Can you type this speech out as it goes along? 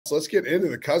let's get into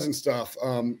the Cousins stuff.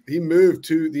 He moved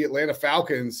to the Atlanta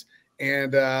Falcons,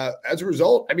 and as a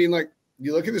result, I mean, like,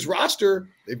 you look at this roster,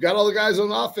 they've got all the guys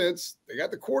on offense. They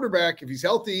got the quarterback. If he's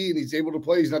healthy and he's able to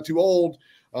play, he's not too old.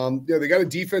 They got a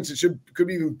defense that could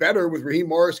be even better with Raheem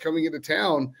Morris coming into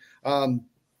town.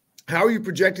 How are you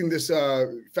projecting this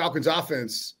Falcons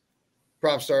offense,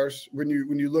 Prop Stars, when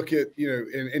you look at,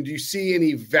 and do you see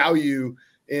any value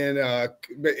in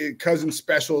Cousins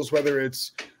specials, whether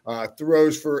it's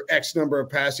throws for X number of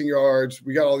passing yards?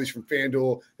 We got all these from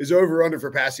FanDuel. His over-under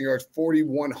for passing yards,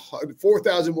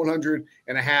 4,100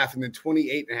 and a half, and then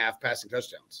 28 and a half passing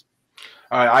touchdowns.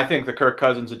 I think the Kirk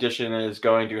Cousins addition is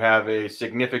going to have a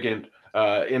significant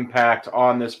impact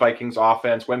on this Vikings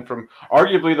offense. Went from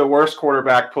arguably the worst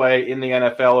quarterback play in the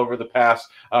NFL over the past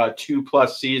 2+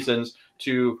 seasons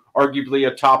to arguably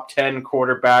a top 10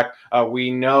 quarterback.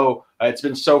 We know it's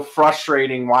been so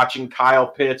frustrating watching Kyle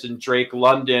Pitts and Drake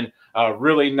London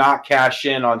really not cash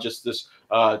in on just this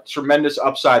tremendous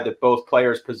upside that both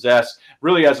players possess,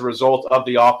 really as a result of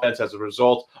the offense, as a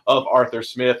result of Arthur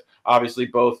Smith. Obviously,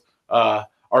 both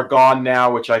are gone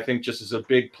now, which I think just is a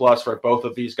big plus for both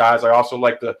of these guys. I also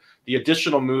like the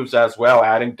additional moves as well.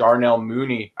 Adding Darnell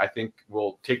Mooney, I think,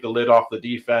 will take the lid off the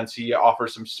defense. He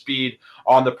offers some speed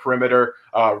on the perimeter.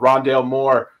 Rondale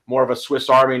Moore, more of a Swiss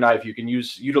Army knife. You can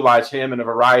utilize him in a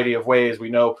variety of ways. We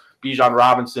know Bijan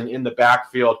Robinson in the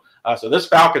backfield. So this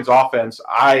Falcons offense,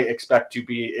 I expect to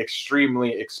be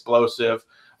extremely explosive.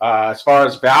 As far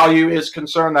as value is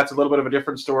concerned, that's a little bit of a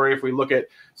different story. If we look at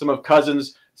some of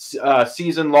Cousins'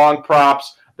 season-long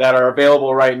props that are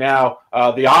available right now,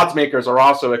 the odds makers are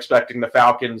also expecting the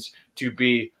Falcons to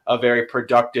be a very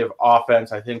productive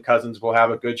offense. I think Cousins will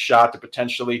have a good shot to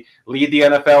potentially lead the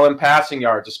NFL in passing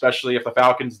yards, especially if the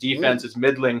Falcons' defense is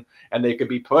middling and they could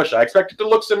be pushed. I expect it to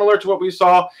look similar to what we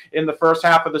saw in the first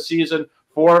half of the season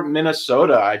for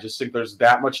Minnesota. I just think there's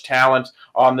that much talent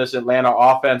on this Atlanta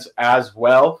offense as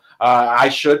well. I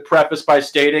should preface by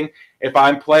stating, if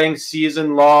I'm playing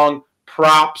season-long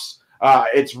props,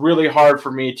 it's really hard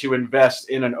for me to invest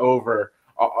in an over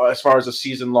as far as a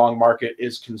season-long market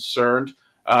is concerned.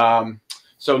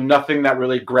 So nothing that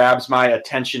really grabs my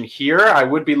attention here. I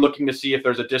would be looking to see if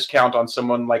there's a discount on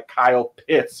someone like Kyle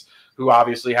Pitts, who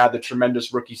obviously had the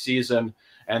tremendous rookie season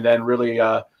and then really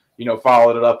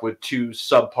followed it up with 2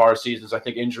 subpar seasons. I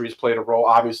think injuries played a role.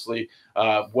 Obviously,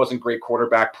 wasn't great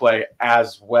quarterback play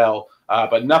as well.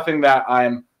 But nothing that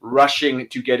I'm rushing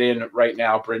to get in right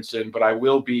now, Brinson. But I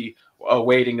will be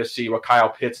waiting to see what Kyle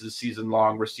Pitts'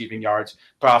 season-long receiving yards,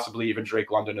 possibly even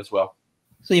Drake London as well.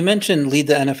 So you mentioned lead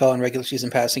the NFL in regular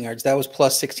season passing yards. That was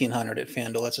plus 1,600 at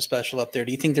FanDuel. That's a special up there.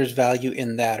 Do you think there's value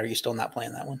in that, or are you still not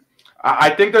playing that one?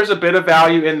 I think there's a bit of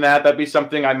value in that. That'd be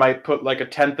something I might put like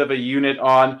 1/10 of a unit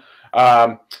on.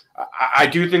 I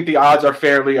do think the odds are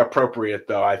fairly appropriate,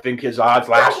 though. I think his odds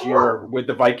last year with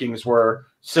the Vikings were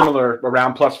similar,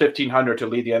 around plus 1,500 to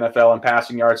lead the NFL in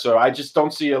passing yards. So I just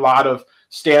don't see a lot of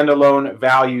standalone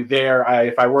value there.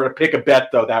 If I were to pick a bet,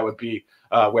 though, that would be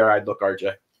where I'd look,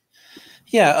 RJ.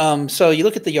 Yeah, so you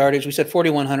look at the yardage. We said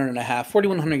 4,100 and a half.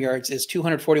 4,100 yards is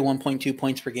 241.2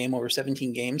 points per game over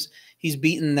 17 games. He's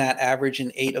beaten that average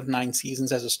in 8 of 9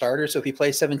 seasons as a starter. So if he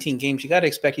plays 17 games, you got to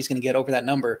expect he's going to get over that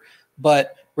number.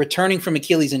 But returning from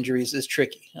Achilles injuries is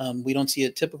tricky. We don't see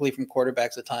it typically from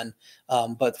quarterbacks a ton.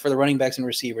 But for the running backs and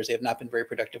receivers, they have not been very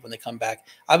productive when they come back.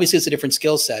 Obviously, it's a different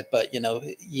skill set, but,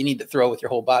 you need to throw with your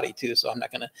whole body too. So I'm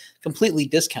not going to completely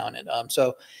discount it.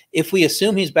 So if we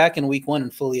assume he's back in week 1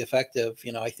 and fully effective,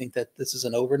 I think that this is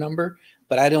an over number.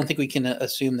 But I don't think we can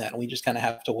assume that. We just kind of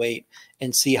have to wait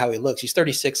and see how he looks. He's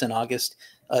 36 in August.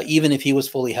 Even if he was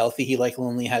fully healthy, he likely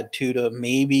only had 2 to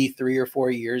maybe 3 or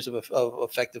 4 years of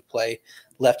effective play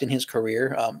left in his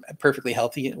career. Perfectly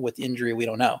healthy. With injury, we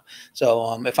don't know.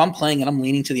 So if I'm playing and I'm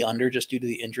leaning to the under just due to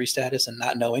the injury status and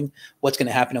not knowing what's going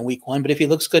to happen in week 1. But if he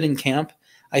looks good in camp,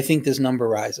 I think this number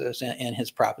rises and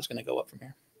his prop is going to go up from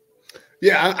here.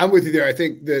 Yeah, I'm with you there. I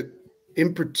think that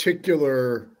in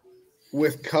particular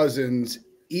with Cousins,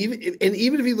 even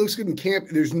if he looks good in camp,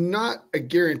 there's not a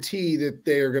guarantee that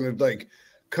they are going to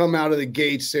come out of the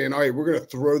gate saying, all right, we're going to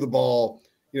throw the ball,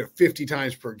 50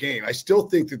 times per game. I still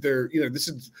think that they're, this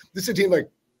is a team think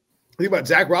about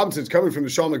Zach Robinson's coming from the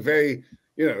Sean McVay,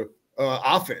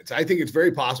 offense. I think it's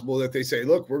very possible that they say,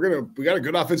 look, we got a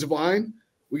good offensive line.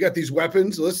 We got these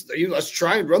weapons. Let's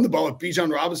try and run the ball with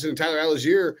Bijan Robinson and Tyler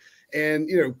Algier. And,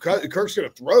 Kirk's going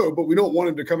to throw, but we don't want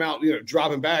him to come out,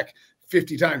 dropping back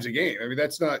 50 times a game. I mean,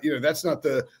 that's not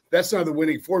the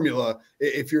winning formula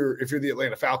if you're the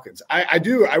Atlanta Falcons.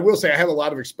 I will say I have a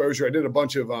lot of exposure. I did a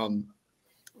bunch of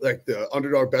the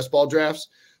underdog best ball drafts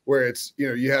where it's,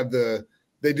 you have the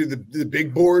They do the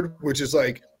big board, which is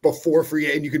like before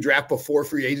and you can draft before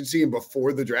free agency and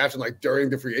before the draft and like during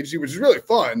the free agency, which is really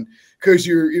fun because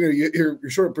you're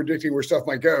sort of predicting where stuff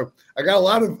might go. I got a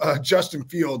lot of Justin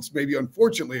Fields, maybe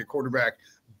unfortunately at quarterback,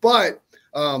 but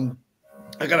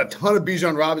I got a ton of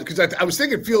Bijan Robinson because I was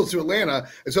thinking Fields to Atlanta,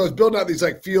 and so I was building out these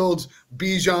like Fields,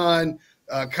 Bijan.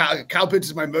 Kyle Pitts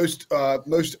is my most like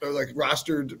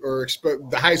rostered or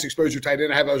the highest exposure tight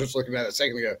end I have. I was just looking at it a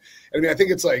second ago, and I mean I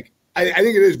think it's like. I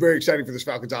think it is very exciting for this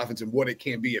Falcons offense and what it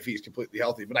can be if he's completely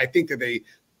healthy. But I think that they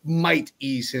might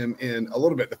ease him in a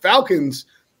little bit. The Falcons,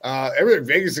 everyone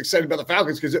Vegas is excited about the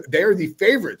Falcons because they are the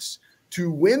favorites to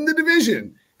win the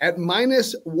division at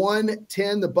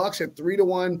 -110. The Bucks at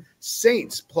 3-1.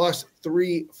 Saints plus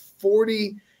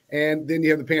 340. And then you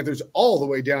have the Panthers all the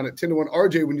way down at 10-1.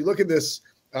 RJ, when you look at this,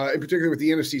 in particular with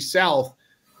the NFC South,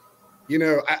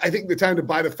 I think the time to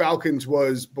buy the Falcons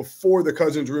was before the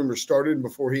Cousins rumor started and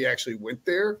before he actually went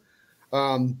there.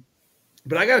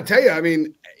 But I got to tell you, I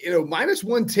mean,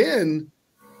 -110,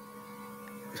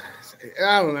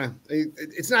 I don't know.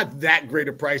 It's not that great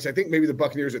a price. I think maybe the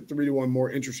Buccaneers at 3-1 more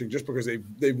interesting just because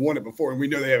they've won it before and we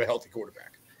know they have a healthy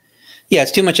quarterback. Yeah,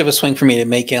 it's too much of a swing for me to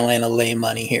make Atlanta lay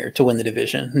money here to win the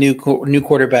division. New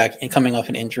quarterback and coming off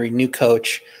an injury, new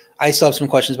coach. I still have some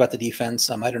questions about the defense.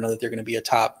 I don't know that they're going to be a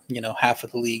top, half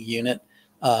of the league unit.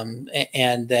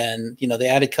 And then, they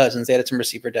added Cousins. They added some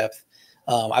receiver depth.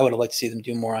 I would have liked to see them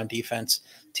do more on defense.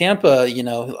 Tampa,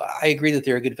 I agree that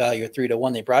they're a good value at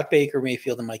 3-1. They brought Baker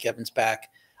Mayfield and Mike Evans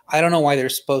back. I don't know why they're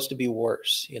supposed to be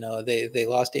worse. They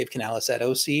lost Dave Canales at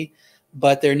OC.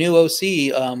 But their new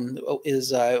OC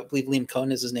is, I believe Liam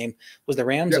Cohen is his name, was the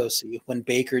Rams OC when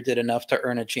Baker did enough to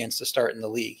earn a chance to start in the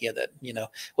league. Yeah, that,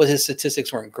 his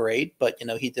statistics weren't great, but,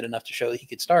 he did enough to show that he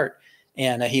could start.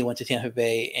 And he went to Tampa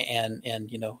Bay and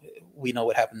we know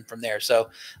what happened from there. So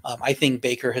I think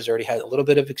Baker has already had a little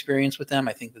bit of experience with them.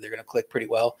 I think that they're going to click pretty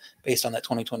well based on that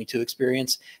 2022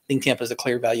 experience. I think Tampa is a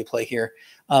clear value play here.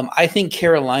 I think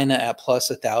Carolina at plus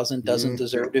 1,000 doesn't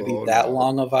deserve to be that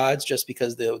long of odds just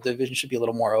because the division should be a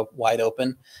little more wide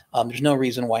open. There's no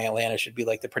reason why Atlanta should be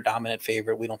like the predominant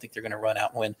favorite. We don't think they're going to run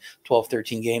out and win 12,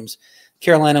 13 games.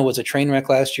 Carolina was a train wreck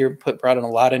last year, brought in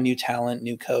a lot of new talent,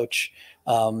 new coach.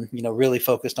 Really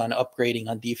focused on upgrading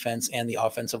on defense and the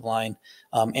offensive line,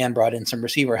 and brought in some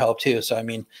receiver help too. So, I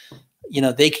mean,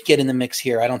 they could get in the mix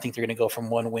here. I don't think they're going to go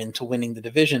from one win to winning the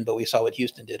division, but we saw what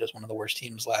Houston did as one of the worst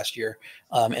teams last year.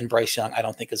 And Bryce Young, I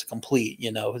don't think is a complete,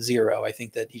 zero. I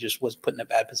think that he just was put in a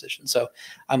bad position. So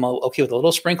I'm okay with a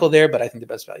little sprinkle there, but I think the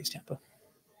best value is Tampa.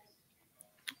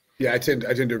 Yeah, I tend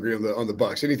to agree on the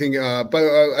Bucks. Anything,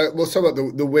 but let's talk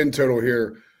about the win total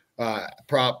here.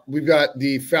 Prop. We've got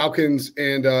the Falcons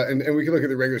and we can look at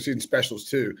the regular season specials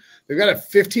too. They've got a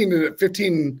 15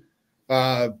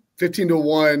 to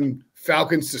 1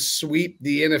 Falcons to sweep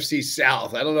the NFC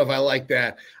South. I don't know if I like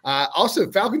that.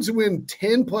 Also, Falcons to win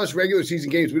 10 plus regular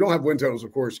season games. We don't have win totals,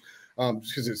 of course,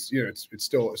 because it's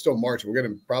still March. We'll get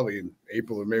them probably in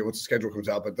April or May once the schedule comes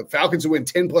out. But the Falcons to win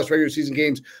 10 plus regular season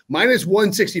games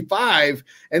 -165,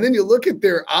 and then you look at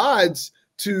their odds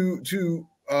to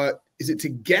is it to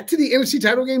get to the NFC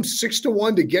title game?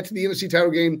 6-1 to get to the NFC title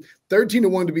game,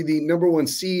 13-1 to be the number 1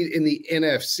 seed in the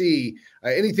NFC.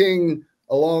 Anything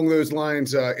along those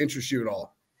lines interest you at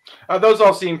all? Those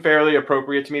all seem fairly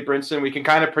appropriate to me, Brinson. We can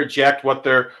kind of project what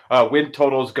their win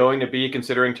total is going to be,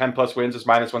 considering 10 plus wins is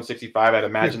 -165. I'd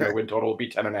imagine their win total will be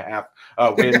 10.5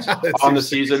 wins on the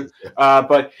season.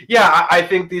 But yeah, I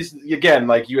think these, again,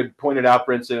 like you had pointed out,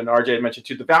 Brinson, and RJ had mentioned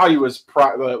too, the value was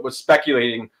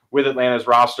speculating with Atlanta's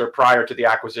roster prior to the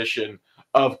acquisition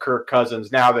of Kirk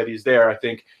Cousins. Now that he's there, I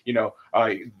think,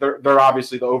 they're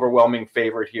obviously the overwhelming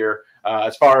favorite here.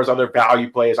 As far as other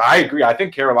value plays, I agree. I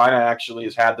think Carolina actually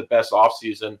has had the best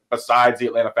offseason besides the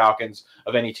Atlanta Falcons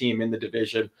of any team in the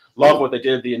division. Love what they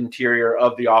did, the interior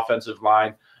of the offensive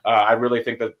line. I really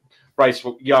think that Bryce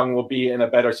Young will be in a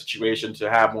better situation to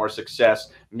have more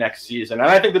success next season. And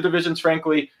I think the division's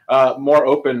frankly more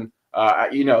open.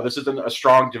 This isn't a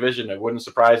strong division. It wouldn't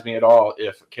surprise me at all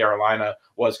if Carolina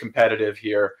was competitive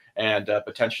here and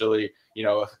potentially,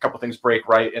 a couple things break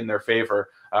right in their favor.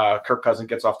 Kirk Cousins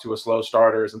gets off to a slow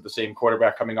starter, isn't the same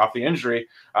quarterback coming off the injury.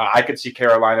 I could see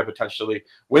Carolina potentially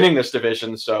winning this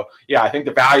division. So, yeah, I think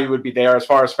the value would be there. As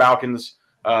far as Falcons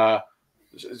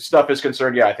stuff is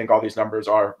concerned, yeah, I think all these numbers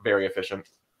are very efficient.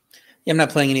 Yeah, I'm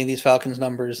not playing any of these Falcons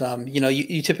numbers.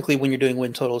 You typically, when you're doing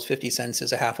win totals, 50 cents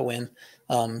is a half a win.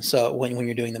 So when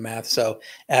you're doing the math, so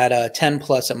at 10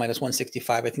 plus at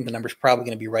 -165, I think the number's probably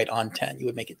going to be right on 10. You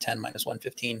would make it 10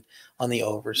 -115 on the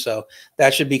over. So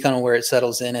that should be kind of where it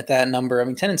settles in at that number. I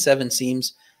mean, 10-7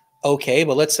 seems okay,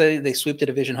 but let's say they sweep the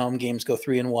division home games, go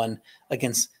 3-1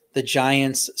 against the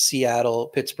Giants, Seattle,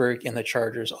 Pittsburgh, and the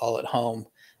Chargers all at home,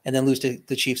 and then lose to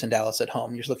the Chiefs and Dallas at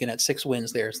home. You're looking at 6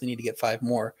 wins there, so they need to get 5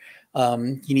 more.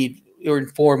 You need or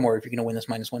 4 more if you're going to win this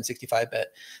 -165 bet.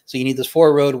 So you need those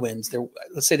 4 road wins.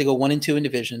 Let's say they go 1-2 in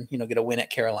division, get a win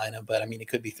at Carolina, but I mean, it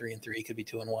could be 3-3, it could be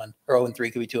 2-1, or 0-3,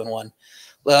 it could be 2-1.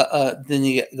 Then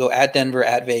you go at Denver,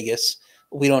 at Vegas.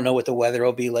 We don't know what the weather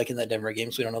will be like in the Denver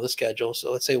games. We don't know the schedule.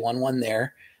 So let's say 1-1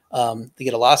 there. They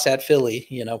get a loss at Philly,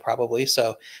 probably.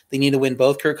 So they need to win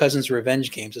both Kirk Cousins'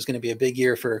 revenge games. It's going to be a big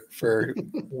year for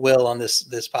Will on this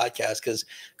podcast, because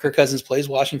Kirk Cousins plays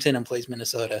Washington and plays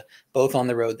Minnesota, both on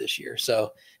the road this year.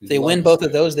 So if they win both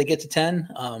of those, they get to 10.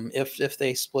 If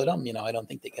they split them, I don't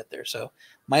think they get there. So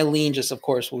my lean, just of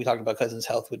course, when we talked about Cousins'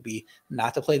 health, would be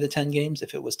not to play the 10 games.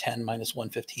 If it was 10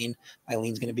 -115, my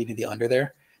lean's going to be to the under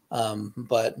there.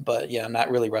 But yeah, I'm not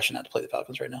really rushing out to play the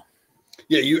Falcons right now.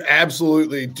 Yeah, you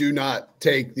absolutely do not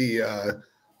take the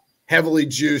heavily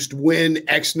juiced win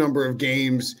X number of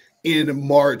games in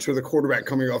March with a quarterback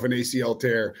coming off an ACL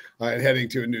tear and heading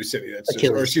to a new city. That's just,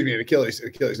 or excuse me, an Achilles,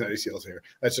 not ACL tear.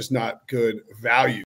 That's just not good value.